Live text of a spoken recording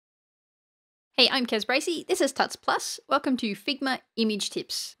Hey, I'm Kezz Bracey. This is Tuts Plus. Welcome to Figma Image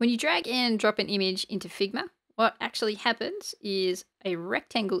Tips. When you drag and drop an image into Figma, what actually happens is a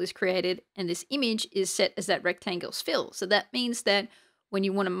rectangle is created and this image is set as that rectangle's fill. So that means that when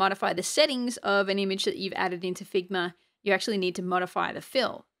you want to modify the settings of an image that you've added into Figma, you actually need to modify the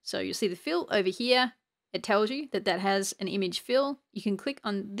fill. So you'll see the fill over here. It tells you that that has an image fill. You can click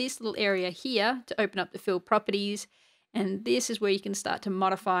on this little area here to open up the fill properties. And this is where you can start to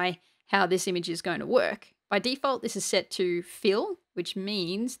modify how this image is going to work. By default, this is set to fill, which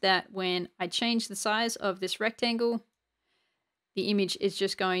means that when I change the size of this rectangle, the image is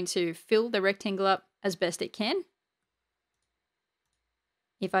just going to fill the rectangle up as best it can.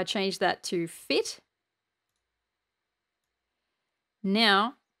 If I change that to fit,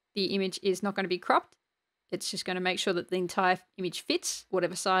 now the image is not going to be cropped. It's just going to make sure that the entire image fits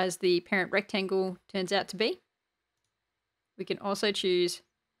whatever size the parent rectangle turns out to be. We can also choose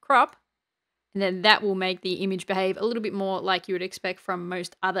crop, and then that will make the image behave a little bit more like you would expect from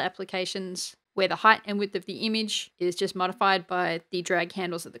most other applications, where the height and width of the image is just modified by the drag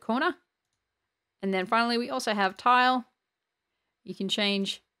handles at the corner. And then finally, we also have tile. You can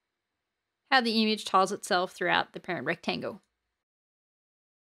change how the image tiles itself throughout the parent rectangle.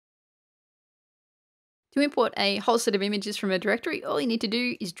 To import a whole set of images from a directory, all you need to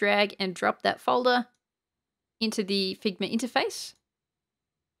do is drag and drop that folder into the Figma interface.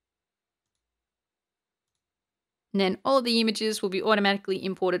 And then all of the images will be automatically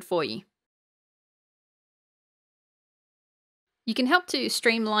imported for you. You can help to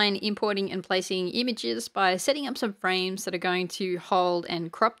streamline importing and placing images by setting up some frames that are going to hold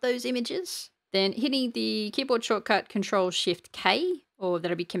and crop those images. Then hitting the keyboard shortcut Control-Shift-K, or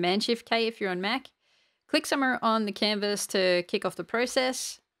that'll be Command-Shift-K if you're on Mac. Click somewhere on the canvas to kick off the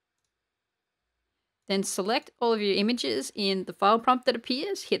process. Then select all of your images in the file prompt that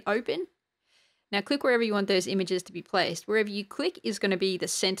appears, hit open. Now click wherever you want those images to be placed. Wherever you click is going to be the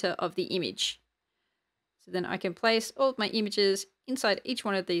center of the image. So then I can place all of my images inside each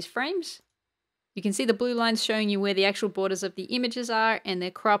one of these frames. You can see the blue lines showing you where the actual borders of the images are, and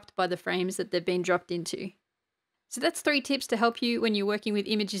they're cropped by the frames that they've been dropped into. So that's 3 tips to help you when you're working with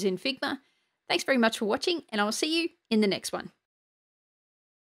images in Figma. Thanks very much for watching, and I'll see you in the next one.